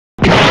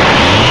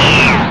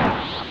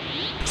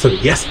So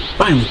yes,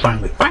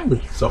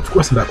 finally. So of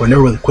course I'm back. We're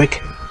never really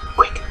quick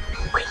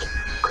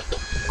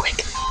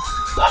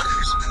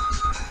bloggers.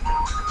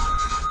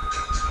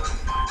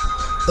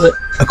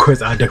 Of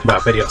course, I talk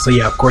about video. So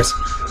yeah, of course,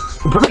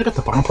 we're probably got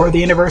the final part of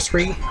the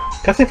anniversary.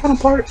 Can I say final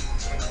part?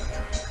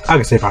 I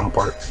can say final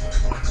part.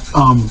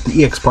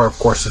 The EX part, of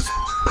course, is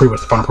pretty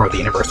much the final part of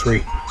the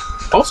anniversary.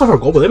 Also for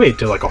Global, they made it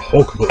to like a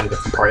whole completely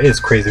different part. It is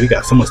crazy. We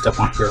got so much stuff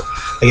on here.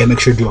 Again, make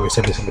sure to do all your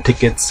 77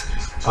 tickets,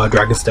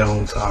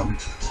 Dragonstones,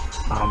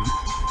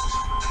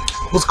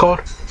 what's it called?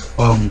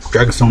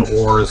 Dragonstone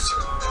orbs.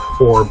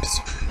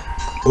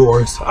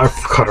 I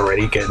forgot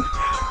already again.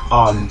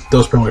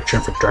 Those pretty much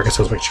trim for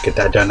Dragonstones. Make sure you get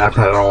that done. I've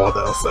not had all of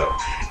those, so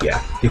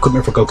yeah. The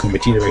equipment for Goku and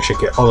Vegeta, make sure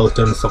you get all those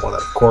done and stuff like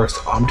that. Of course,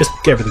 just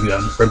get everything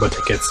done. Rainbow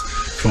tickets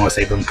if you want to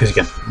save them, because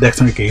again, next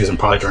time you can use them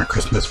probably during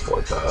Christmas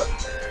for the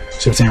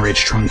Super Saiyan Rage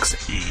Trunks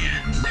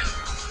and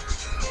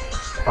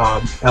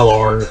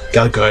LR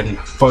Galgun.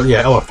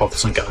 LR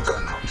Focus on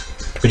Galgun.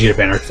 Vegeta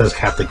banner does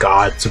have the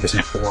God Super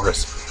Saiyan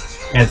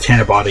 4s and the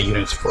Tanabata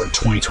units for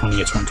 2020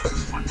 and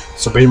 2021.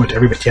 So pretty much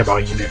every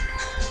Tanabata unit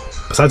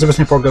besides Super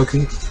Saiyan 4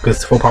 Goku,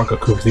 because full power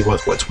Goku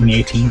was what,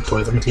 2018,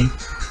 2017,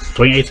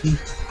 2018.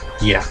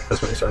 Yeah, that's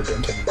when they started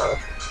doing Tanabata.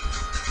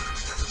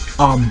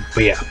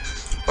 But yeah,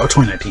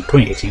 2019,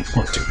 2018,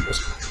 one or 2 years.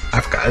 I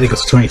forgot. I think it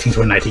was 2018,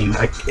 2019.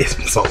 It's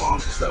been so long,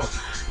 so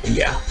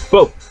yeah.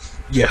 Well,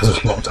 yeah, it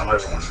was a long time. I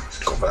don't want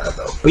to go for that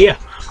though. But yeah,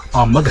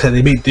 like I said,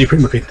 they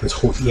pretty much made this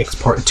whole EX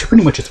part into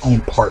pretty much its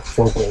own part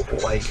for Global.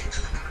 Like,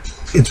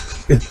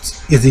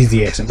 it's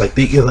EZA'S. Like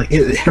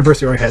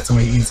Anniversary already had so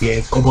many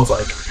EZA'S. Global's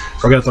like,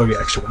 we're gonna throw you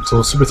extra one.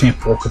 So Super Saiyan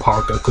 4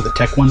 Power Goku, the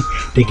TEQ one,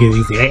 they gave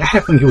EZA. I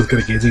had a feeling he was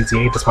gonna get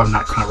EZA. That's why I'm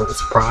not kind of really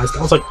surprised.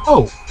 I was like,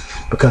 oh,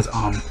 because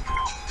I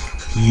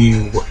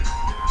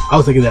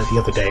was thinking that the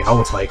other day. I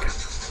was like.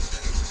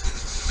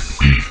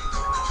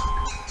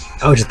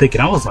 I was just thinking,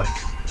 I was like,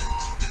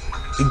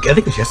 I think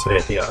it was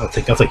yesterday, I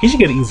was like, he should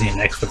get an EZA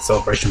next for the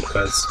celebration,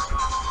 because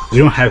we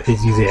don't have his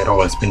EZA at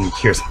all. It's been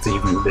years since he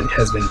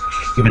has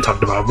been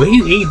talked about. But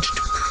he aged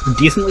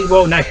decently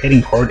well, not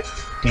hitting hard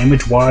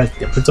damage-wise,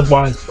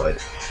 defensive-wise, but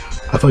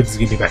I feel like he's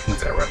going to be back in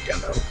that run again,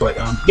 though. But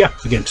yeah,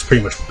 again, just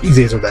pretty much,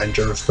 EZA's are that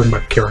endurance, pretty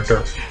much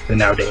character, and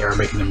nowadays are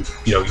making them,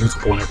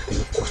 usable and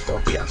everything, of course,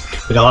 though. But yeah,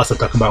 we got lots of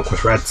stuff talking about. Of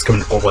course, Rad's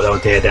coming to Global, that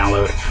was data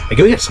download. Like,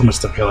 we got so much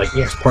stuff here, like,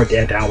 yeah, it's part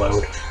data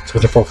download. So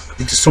therefore,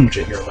 it's just so much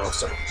in here, though.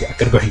 So yeah,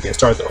 gotta go ahead and get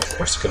started, though. Of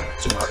course, gonna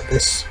zoom out of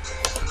this.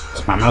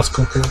 It's my mouse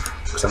clicker,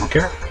 because I don't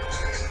care.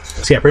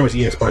 So yeah, pretty much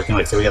EX part,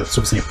 like, so we got the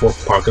Super Saiyan 4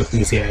 Power Goku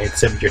EZA,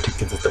 7-year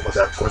tickets and stuff like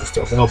that, of course, are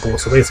still available.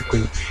 So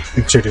basically,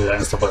 make sure to do that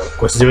and stuff like that. Of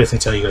course, there's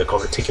tell you gotta call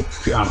the ticket,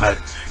 had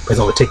press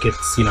all the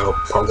tickets,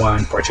 part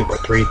 1, part 2,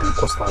 part 3, then of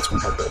course the last one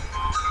had the,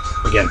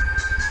 again,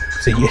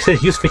 so it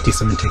says use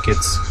 57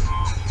 tickets.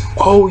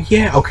 Oh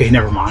yeah, okay,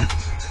 never mind.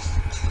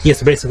 Yeah,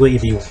 so basically,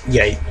 if you,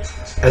 I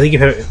think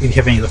if you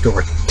have any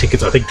leftover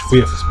tickets, I think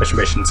free of special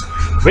missions,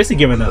 they're basically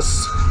giving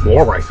us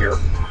more right here.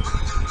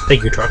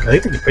 Thank you, Truck. I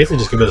think they're basically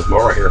just giving us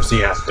more right here. So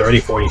yeah,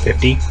 30, 40,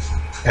 50.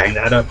 Adding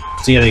that up.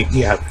 So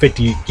yeah,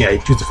 50, yeah,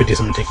 use the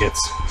 57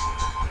 tickets.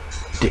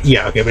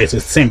 Yeah, okay, basically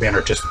it's the same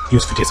banner, just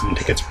use 57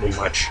 tickets pretty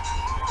much.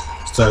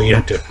 So you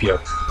don't have to,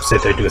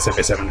 sit there and do a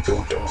 77 if you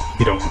want to.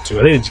 You don't want to.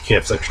 I think it just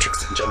gives extra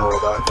tricks in general,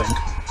 though, I think.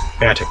 I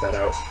gotta check that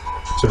out.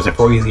 So it's like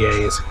 4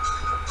 EZA'S,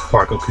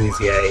 Power Goku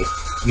EZA,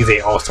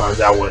 EZA All-Stars,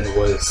 that one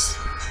was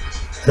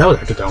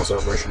after the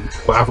download version.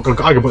 Well, I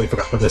completely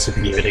forgot about this if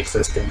it even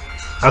existed.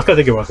 I was gonna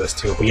think about this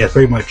too, but yeah,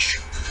 pretty much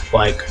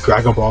like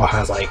Dragon Ball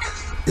has like,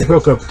 they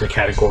broke up into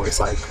categories,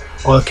 like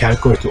all the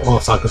categories to all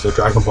the sagas of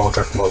Dragon Ball,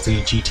 Dragon Ball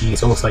Z, GT.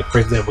 So it's like, for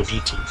example,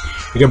 GT.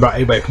 You get about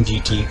everybody from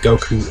GT,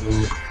 Goku,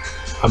 Oob,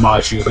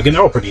 Amaju. But again,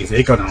 they're all pretty easy.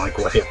 They go down like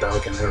what hit though.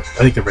 Again, I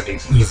think they're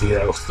pretty easy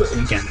though. So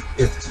again,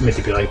 it's meant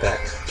to be like that.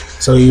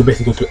 So you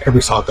basically go through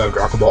every saga of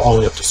Dragon Ball all the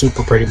way up to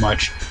Super, pretty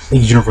much. The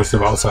Universe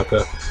of all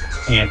saga,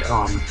 and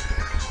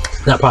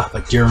that part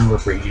like Jiren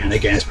with Brian.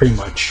 Again, it's pretty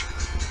much.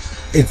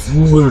 It's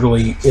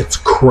literally, it's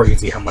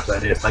crazy how much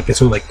that is. Like, it's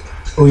sort of like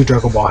early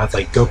Dragon Ball has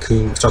like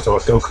Goku, starts out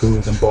with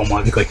Goku, then Bulma,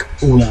 I think like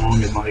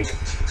Oolong and like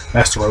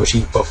Master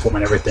Roshi, both form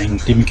and everything.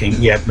 Demon King,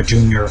 yeah,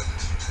 Junior.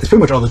 It's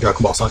pretty much all the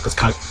Dragon Ball sagas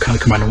kind of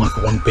combined in one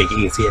for one big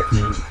EZA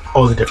from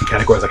all the different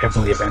categories, like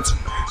Heavenly Events.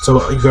 So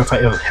you're gonna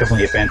fight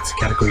Heavenly Events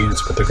category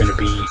units, but they're gonna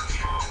be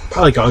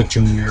probably like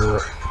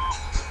Junior,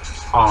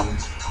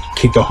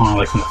 Kid Gohan,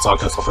 like from the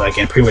saga and stuff like that.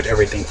 Again, pretty much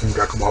everything from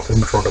Dragon Ball, pretty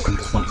much rolled up into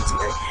just one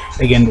EZA.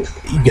 Again,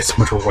 you get so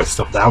much reward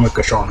stuff that I'll make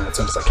a show on that as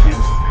soon as I can.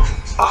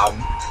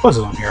 What's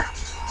on here?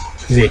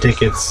 EZA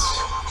tickets.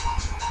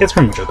 It's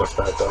pretty much other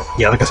stuff though.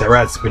 Yeah, like I said,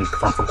 Rad's been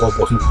confirmed for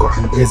Global. So go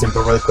ahead and visit,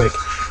 but really quick,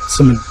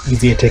 some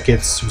EZA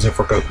tickets reserved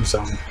for Goku.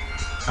 Some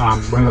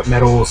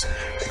medals.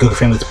 The Goku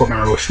family support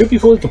member should be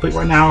fully complete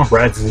right now.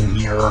 Rad's is in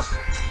here.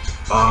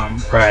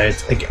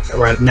 Rad's again.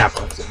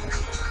 Nappa's in there.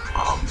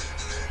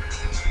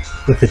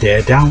 With the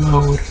data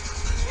download.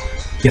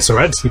 Yeah, so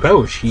Rad's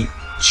Sleepo, she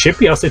should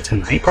be outside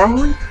tonight,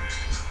 probably.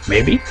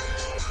 Maybe.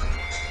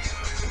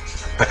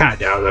 I kind of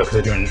doubt though,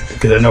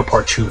 because I know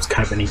part 2 is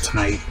kind of a need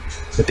tonight.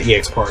 with the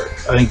EX part.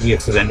 I think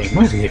EX is ending.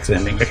 When is the EX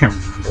ending? I can't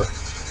remember.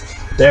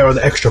 There, or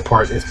the extra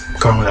part is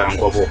coming with that on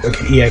global.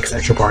 Like EX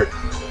extra part,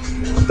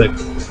 like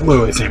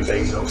literally the same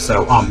thing though.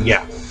 So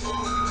yeah.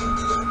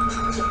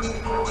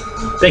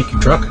 Thank you,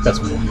 truck. That's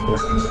what I'm looking for.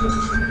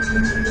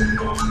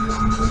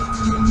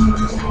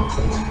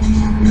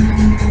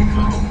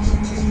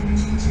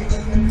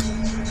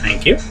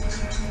 Thank you.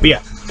 But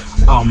yeah,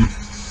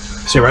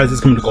 so Raz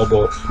is coming to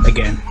global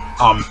again.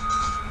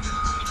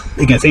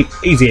 Again, same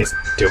easy as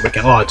do.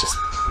 Again, a lot of just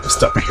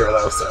stuff in here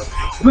though. So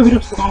maybe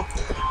that's long.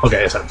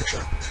 Okay, that's not a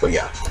picture. But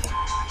yeah,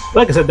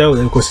 like I said though,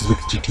 of course, this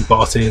week's GT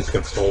bosses,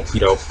 because whole,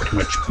 you know, pretty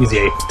much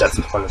EZA stats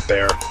and stuff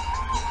there.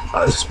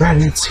 This is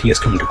Raditz. He is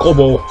coming to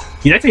global.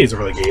 He actually is a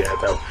really good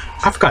at though.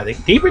 I forgot. Did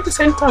he break the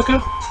same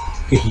Taka?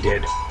 Yeah, he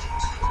did.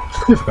 I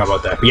completely forgot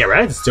about that. But yeah,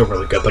 Raditz is still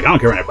really good. Like, I don't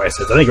care what anybody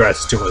says. I think Raditz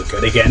is still really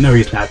good. Again, no,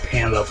 he's not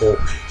pan level,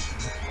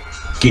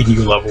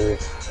 Ginyu level,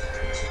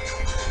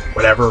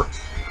 whatever.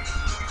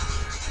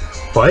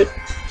 But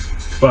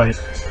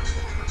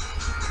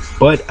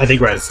I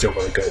think Raditz is still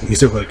really good. He's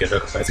still really good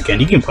at Dokkan. Again,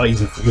 you can probably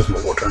use him for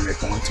War Tournament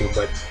if you want to,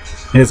 but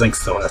his link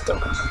still has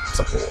Dokkan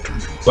stuff for War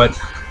Tournament. But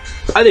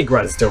I think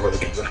Raditz is still really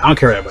good. I don't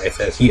care what anybody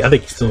says. I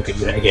think he's still a good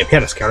unit. Again, if he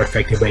had a scout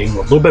effect, he made him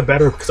a little bit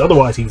better, because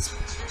otherwise he's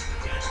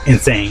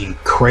insane.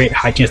 Crit,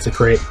 high chance to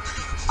crit.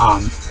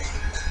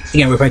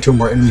 Again, we fight two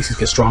more enemies, he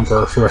gets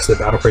stronger for the rest of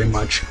the battle pretty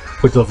much.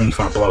 With delivering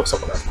fun blow, so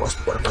of course,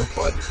 whatever.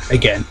 But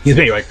again, he's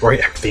maybe like right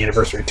after the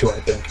anniversary too, I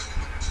think.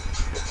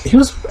 He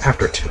was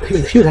after two.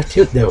 He was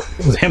after two. No,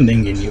 it was him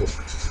then you.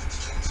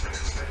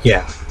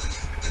 Yeah,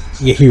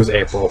 he was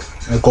April.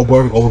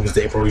 Global was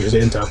April. He was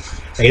into.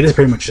 Hey, this is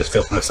pretty much just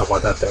filtering and stuff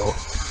like that though.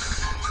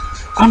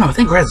 I don't know. I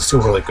think Raz is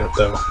still really good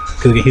though,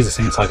 because again, he's the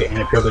same target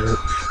and a pure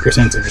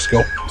sense of your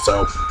skill.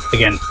 So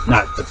again,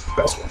 not the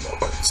best one though,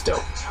 but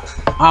still.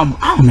 I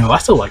don't know. I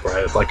still like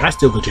Raz. Like, I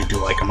still legit do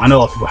like him. I know a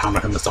lot of people hammer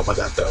him and stuff like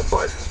that though,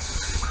 but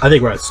I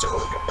think Raz is still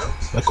really good though.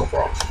 Like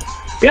overall.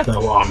 But yeah,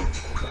 though.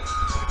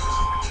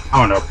 I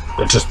don't know.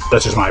 That's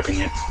just my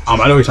opinion.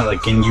 I know he's not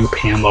like Ginyu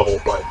pan level,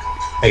 but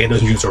again,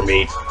 those news were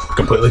made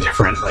completely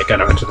different. Like, I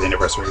know into the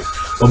anniversary,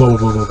 blah blah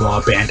blah blah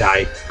blah,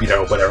 Bandai, you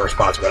know, whatever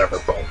spots, whatever.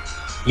 But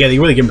yeah, they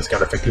really give him a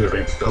scout effect. He would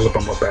have been a little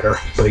bit more better.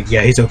 But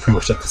yeah, he's still pretty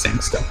much the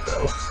same stuff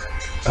though.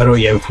 I don't.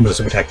 Yeah, from the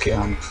super attack,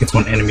 it's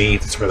one enemy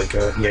that's really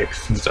good. Yeah,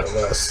 from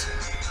less.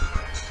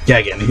 Yeah,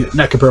 again, he's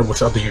not comparable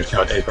to other units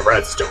nowadays, but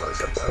Raz is still really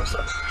good though. So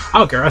I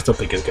don't care. I still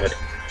think he's good.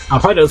 I'll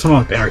probably do some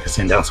of the banner can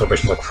stand down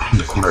celebrations like around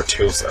the corner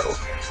too, so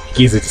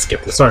easy to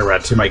skip this. Sorry,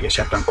 Raditz, he might get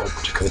shot down gold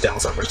just because the down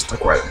celebrations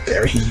like right up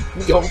there. He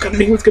was gonna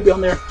be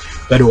on there.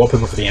 Better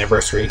wallpaper for the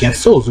anniversary. Again, it's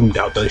still zoomed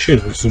out though. They should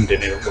have zoomed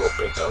in a little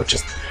bit though.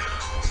 Just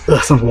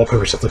some of the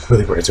wallpaper just look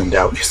really weird zoomed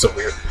out. It's so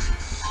weird.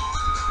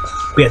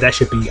 But yeah, that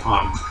should be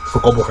for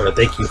global for the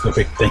thank you. For the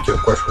big thank you,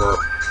 of course, for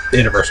the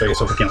anniversary.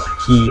 So again,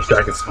 like he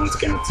Dragonstones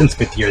again since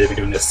the 5th year. They've been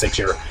doing this 6th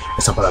year and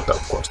stuff like that though,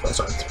 of course. But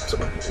so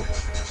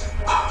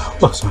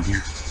what's on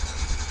here?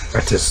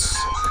 That's this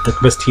the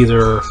best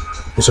teaser.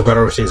 This will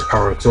better overstays the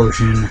power of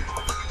explosion.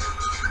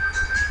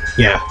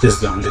 Yeah, this is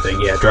the only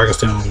thing. Yeah,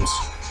 Dragonstones.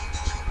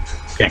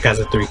 Grand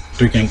Kaza 3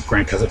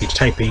 Grand Kaza each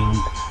typing.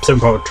 7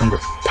 power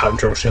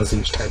control shells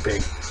each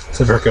typing.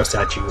 7 Hercule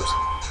statues.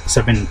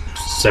 7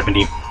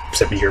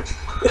 year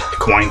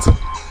coins.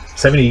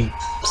 70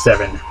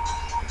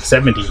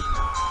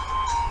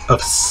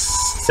 of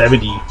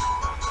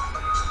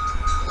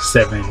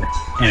 77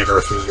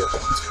 anniversary year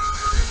coins.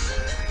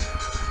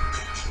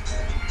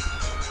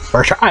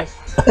 First try.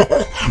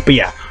 But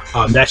yeah,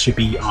 that should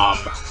be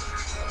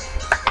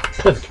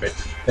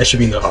that should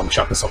be in the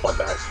shop and stuff like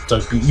that. So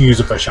if you use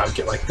it for a shop, you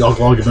get like the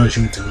long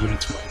emotions and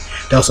units from like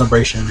Dell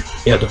Celebration.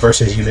 Yeah, the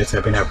versus units that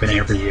have been happening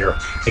every year.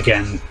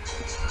 Again,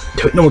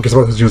 no one cares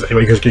about those units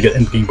anyway because you get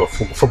in the game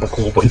for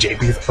global and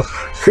JP. So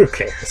who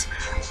cares?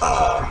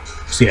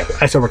 So yeah,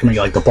 I still recommend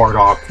like the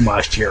Bardock from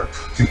last year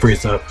and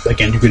Frieza.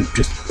 Again, you can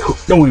just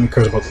no one even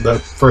cares about the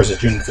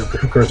versus units.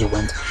 Who cares who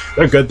wins?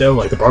 They're good though.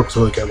 Like the Bardock was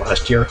really good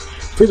last year.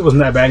 Frieza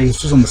wasn't that bad. He was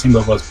just on the same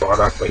level as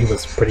Bardock, but he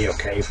was pretty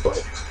okay.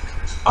 But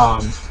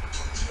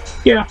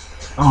yeah,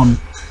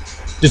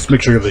 just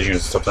make sure you have the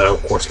units and stuff. That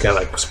of course you got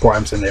like support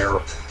items in there. I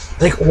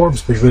think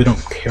orbs, but you really don't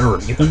care or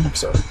need them.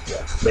 So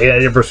yeah, but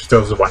yeah, versus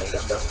those is winding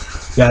down though.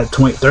 You got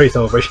 30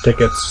 celebration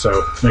tickets,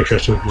 so make sure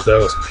to use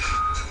those.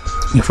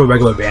 And for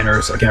regular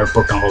banners, again, I've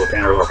broken all the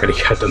banners already.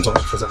 I've done so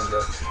much for 7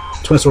 years.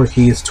 20 sword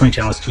keys, 20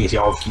 challenge keys,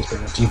 yeah, all the keys,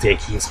 pretty much EZA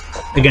keys.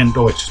 Again,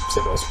 always just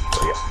say those.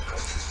 So yeah.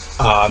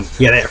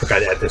 Yeah, I forgot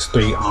to add this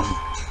 3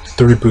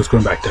 boosts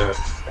going back to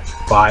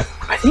 5.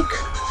 I think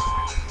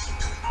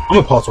I'm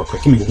gonna pause real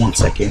quick. Give me 1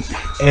 second.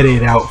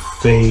 Edit out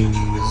phase.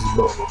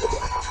 Blah, blah, blah,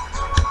 blah.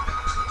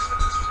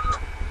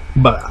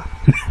 But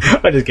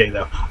I'm just kidding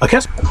though. Okay,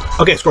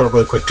 scroll up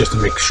really quick just to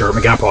make sure.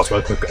 Again, I'll pause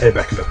really quick. Edit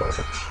back into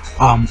whatever.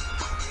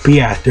 But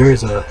yeah, there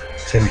is a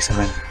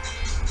 77.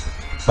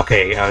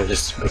 Okay, I was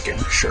just making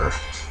sure.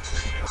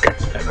 Okay,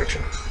 I make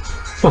sure.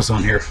 What's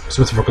on here?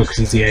 So it's for Goku's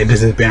EZA.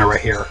 This is a banner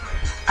right here.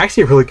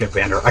 Actually, a really good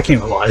banner. I can't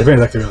even lie. This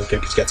banner's actually really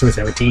good because you got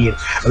 17,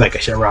 like a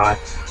Shirai,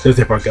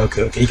 17 for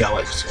Goku. Okay, you got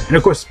like, and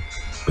of course,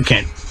 we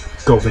can't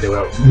go video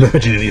without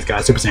mentioning these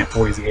guys. Super Saiyan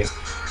 4 EZA'S.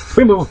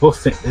 Pretty much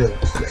both they're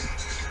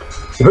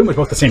pretty much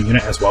both the same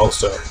unit as well.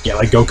 So yeah,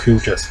 like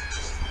Goku just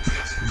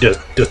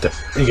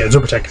again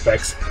super attack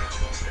effects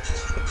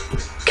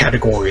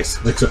categories.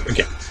 Like, so,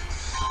 again,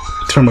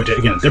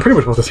 they're pretty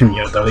much both the same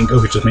unit though. I think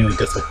Goku just mainly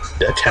does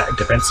the attack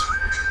defense.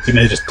 He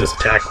mainly just does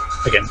attack.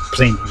 Again,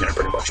 same unit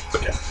pretty much.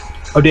 But yeah,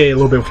 update a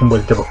little bit from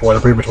what they did before.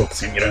 They're pretty much both the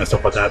same unit and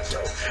stuff like that.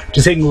 So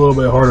just taking a little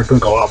bit harder,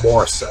 doing a lot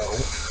more. So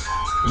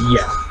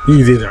yeah,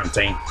 these are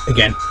insane.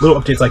 Again, little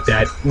updates like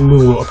that,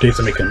 little updates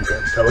to make them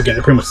good. So again,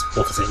 they're pretty much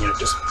both the same unit,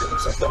 just doing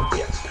stuff though. But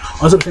yeah,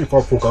 on Super Saiyan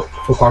 4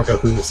 full power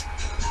Goku's.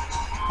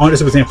 On the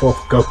Super Saiyan 4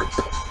 Goku.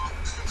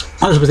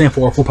 On the Super Saiyan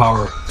 4 full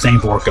power Saiyan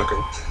 4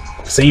 Goku.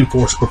 Saiyan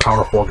 4 super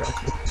power 4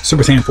 Goku.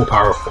 Super Saiyan full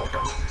power 4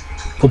 Goku.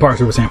 Full power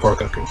Super Saiyan 4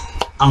 Goku.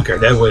 I don't care,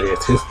 that's what it is.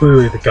 It's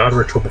literally the God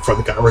Ritual before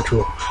the God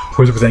Ritual.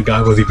 Where Super Saiyan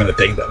God was even a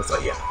thing though, so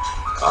yeah.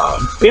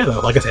 But yeah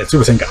though, like I said,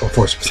 Super Saiyan God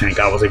before Super Saiyan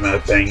God was even a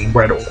thing.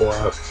 Red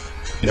Aura,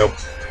 you know,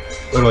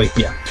 literally,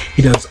 yeah.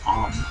 He does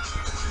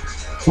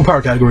full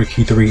power category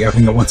key 3,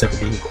 everything at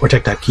 170, or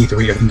tech type key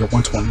 3, everything at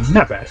 120.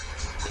 Not bad.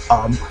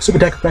 Super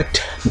attack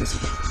effect, let me see.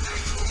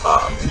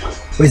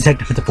 Raise attack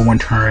defense for 1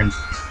 turn,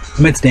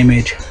 immense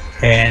damage,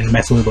 and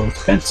massively low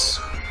defense.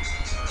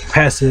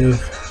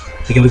 Passive,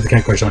 he can leave the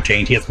categories don't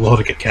change. He has a lot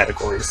of good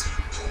categories.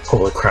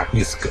 Holy crap,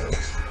 he's good.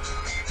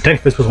 Attack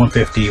defense was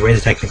 150, raise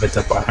attack defense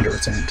up by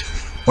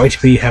 100%. More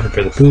HP, have a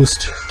further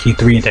boost, key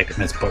 3 attack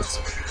defense plus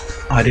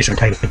additional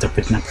attack defense up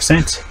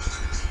 59%.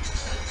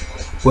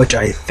 Which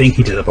I think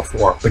he did it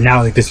before, but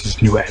now like, this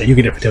is new added. You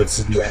can definitely tell this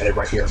is new added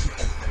right here.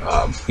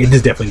 It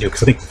is definitely new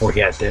because I think before he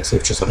had this, it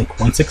was just I think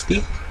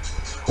 160,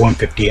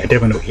 150. I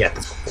definitely know he had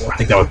this before. I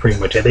think that was pretty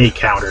much it. They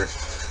countered,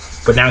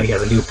 but now he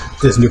has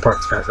this new part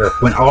passive.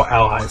 When all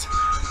allies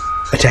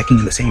attacking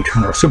in the same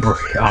turn or super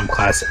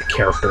class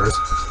characters,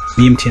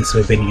 the intense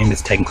of evading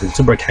enemies attack including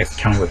super attacks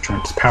counting with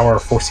turns power,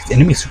 forces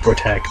enemy super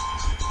attack.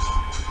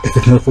 If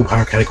there's no full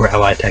power category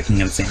ally attacking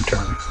in the same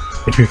turn.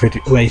 HP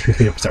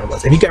 50% or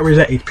less. If he got rid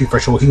of that HP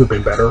threshold, he would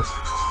have been better.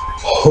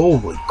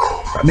 Holy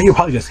crap. I mean, you're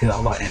probably going to see that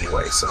a lot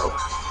anyway, so.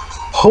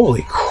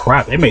 Holy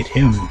crap, they made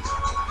him.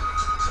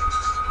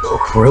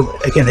 Really,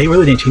 again, they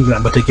really didn't change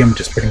that much. They gave him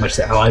just pretty much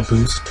the ally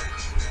boost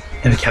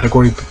and the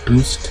category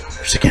boost,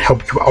 which can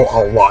help you out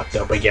a lot,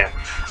 though. But yeah,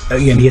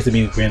 again, he has to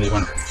be really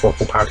one for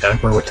full power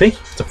category, which I think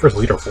he's the first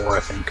leader for, I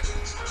think.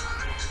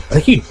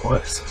 I think he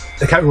was.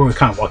 The category was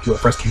kind of lucky when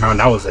it first came out, and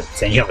that was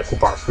insane. You have like full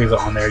power Frieza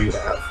on there, you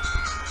have.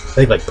 I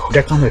think like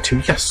Protect on there too.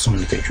 You got so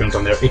many patrons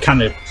on there. It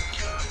kind of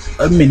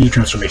a mini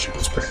transformation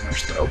boost pretty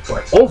much though.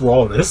 But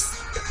overall, this,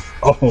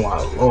 oh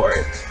my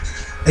lord.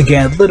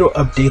 Again, little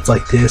updates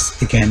like this.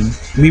 Again,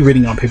 me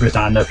reading on paper is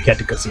not enough. You had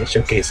to go see a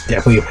showcase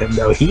definitely of him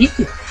though.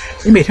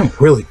 They made him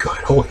really good.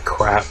 Holy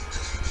crap.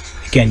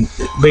 Again,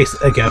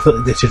 again, I feel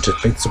like they should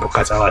just make the super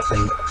class ally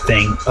thing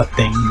a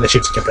thing. They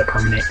should just keep that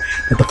permanent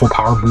with the full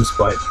power boost,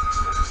 but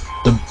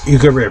you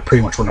could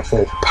pretty much run a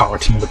full power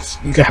team with this.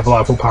 You could have a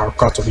lot of full power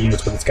crossover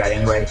units with this guy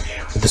anyway.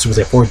 But this was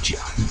a 4G.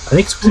 I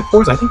think Super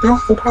Saiyan 4s, I think they're on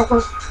full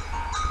power.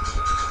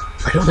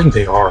 I don't think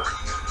they are.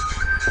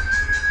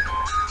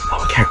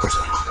 Oh, categories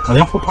are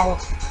they on full power?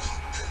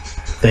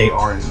 They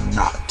are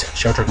not.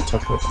 Shell Dragon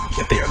Talk with them.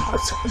 Yeah, they are not.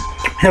 So,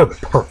 that would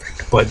be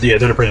perfect. But yeah,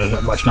 they're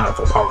pretty much not a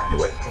full power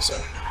anyway. So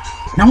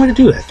now I'm going to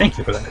do that. Thank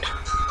you for that.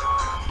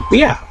 But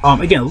yeah,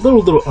 again, a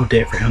little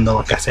update for him though.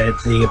 Like I said,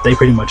 they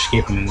pretty much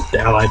gave him the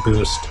ally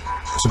boost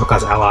for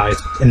superclass allies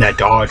in that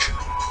dodge.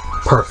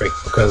 Perfect,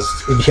 because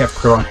if you have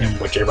clear on him,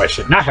 which everybody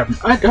should not have.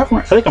 I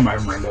think I might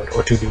have him rainbow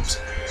or 2 dupes.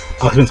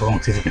 It's been so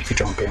long since he's been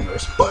featured on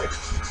banners, but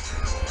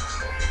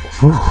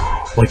whew,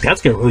 like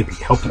that's gonna really be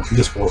helpful for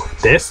this world.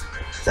 This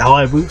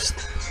ally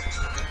boost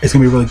is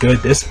gonna be really good.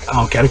 This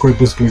category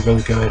boost is gonna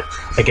be really good.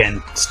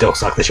 Again, still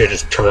suck. They should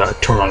just turn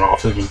it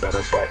off. It'd be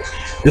better, but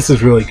this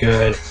is really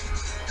good.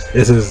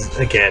 This is,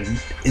 again,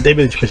 they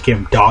really just gave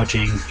him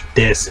dodging,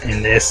 this,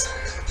 and this.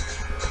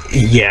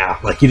 Yeah,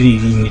 like, you didn't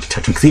even need to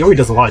touch him, because he already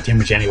does a lot of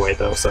damage anyway,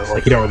 though, so,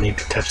 like, you don't really need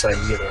to touch that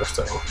either,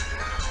 so.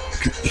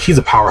 He's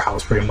a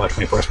powerhouse, pretty much,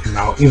 when he first came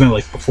out. Even,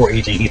 like, before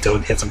aging, he still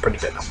hit some pretty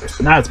good numbers,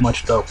 but not as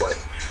much, though, but,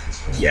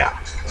 yeah.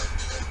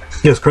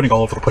 He was critting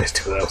all over the place,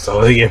 too, though, so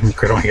they gave him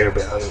crit on here,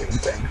 but other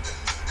thing.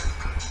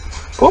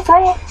 But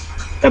overall,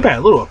 not bad,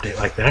 a little update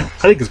like that.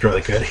 I think it's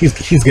really good. He's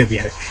gonna be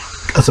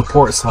a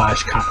support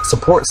slash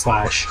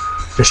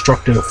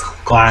destructive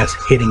glass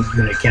hitting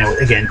unit.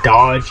 Again,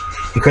 dodge.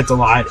 He crits a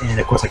lot, and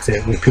of course, like I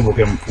said, people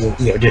give him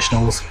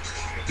additionals.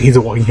 He's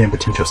a walking hidden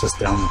potential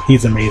system.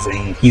 He's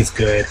amazing. He's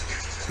good.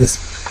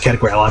 This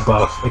category ally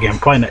buff again.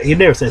 Probably not. He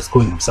never said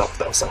excluding himself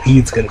though, so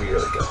he's gonna be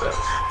really good though. So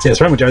yeah, that's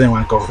pretty much everything I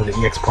want to go over for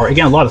the EX part.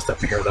 Again, a lot of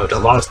stuff in here though. A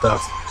lot of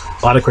stuff,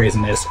 a lot of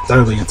craziness. It's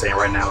utterly insane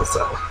right now. So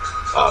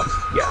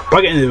yeah,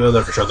 probably get into the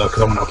video for sure though,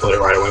 because I want to upload it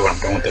right away when I'm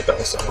done with it though.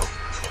 So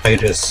I can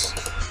just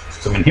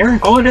zoom in here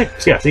and call it a day.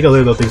 So yeah, see you guys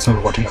later though. Thanks so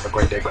much for watching. Have a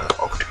great day, guys.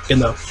 I'll continue again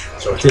though.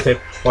 So stay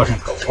safe, watching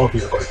all of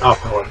you are going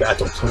off and all that.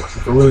 So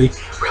if you really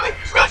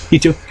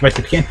need to, if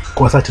you can,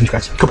 go outside to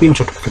scratch. Copy and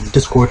show for the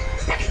Discord.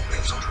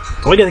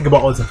 So what do you think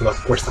about all this info? Of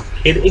course,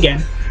 hit it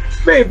again.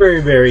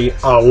 very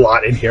a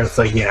lot in here. It's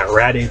like, yeah,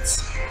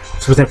 Raditz,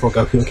 Super for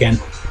Goku again.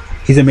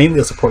 He's mainly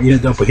a support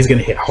unit though, but he's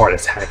gonna hit hard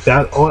attack.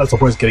 All that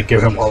support is gonna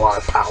give him a lot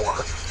of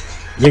power.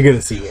 You're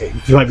gonna see it.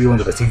 He might be one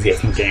of the best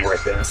EZA'S in the game right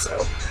there.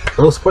 So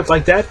little supports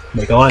like that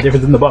make a lot of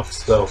difference in the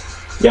buffs. So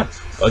yeah,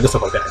 just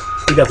stuff like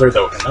that. You guys learned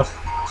that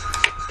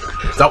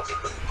enough. So.